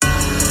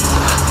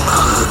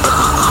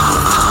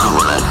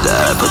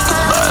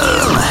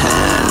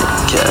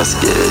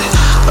casket.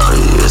 All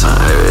the years I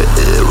heard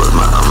it was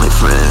my only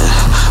friend.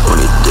 When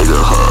he dig a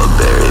hole,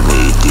 bury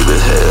me deep in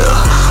hell.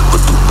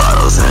 Put the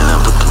bottles in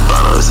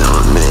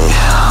with me.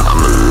 I'm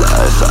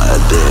alive,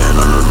 I've been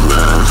on the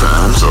run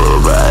from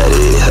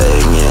sobriety,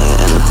 hanging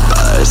in the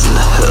bars in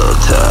the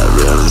hilltop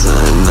rims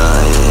and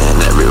lying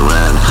every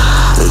run.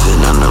 Living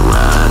on the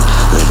run,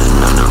 living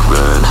on the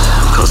run.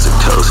 Coast to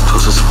coast,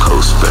 coast to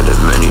coast, spreading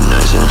many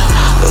nation.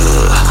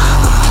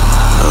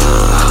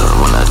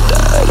 When I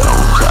die,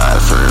 don't cry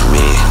for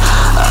me.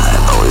 I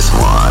always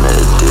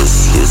wanted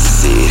this, you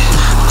see.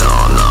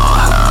 Don't know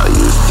how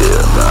you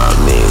feel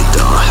about me.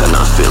 Don't have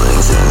no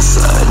feelings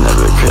inside.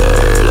 Never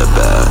cared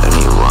about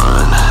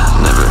anyone.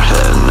 Never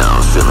had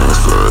no feelings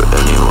for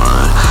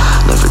anyone.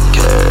 Never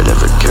cared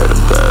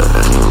about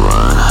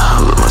anyone.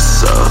 But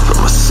myself,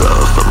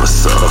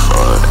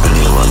 or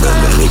anyone that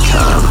made me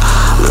come.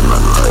 Live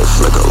my life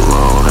like a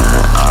loner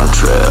on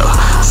trail.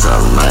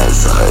 Some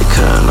nights I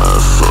can't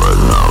afford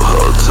no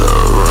hotel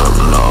room,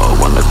 no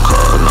one to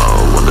call,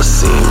 no one to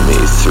see me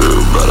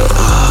through. But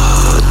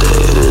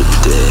day to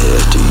day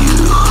after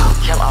you.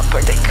 Yeah, my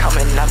birthday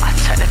coming up, I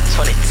turn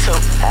 22.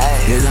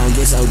 Hey. We gon'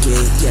 get so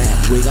geek, yeah.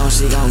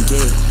 She gon'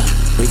 get.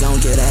 We gon'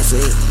 get that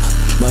fleet.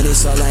 Money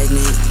so like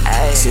me.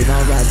 Ay. She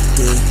gon' ride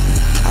the dick.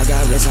 I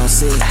got rich on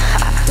C.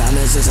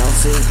 Diamonds is on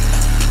feet.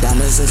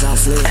 Diamonds is on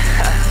fleek.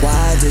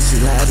 Why did you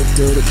have to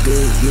do the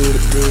beat? You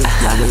the beat.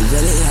 Yeah, we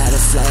really had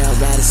a fly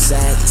around the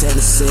sack,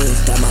 Tennessee.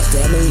 Got my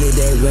family,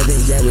 they with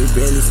it. Yeah, we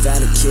really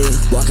found a key.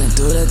 Walking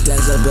through the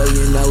desert, but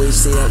you know we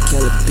see a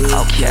killer beat.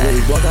 Okay. Yeah,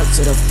 we walk up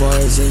to the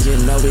forest and you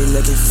know we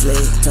looking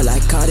fleet. Feel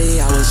like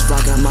Cardi, I was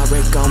rocking my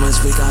Rick Owens,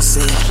 we gon'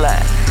 see.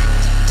 Flat.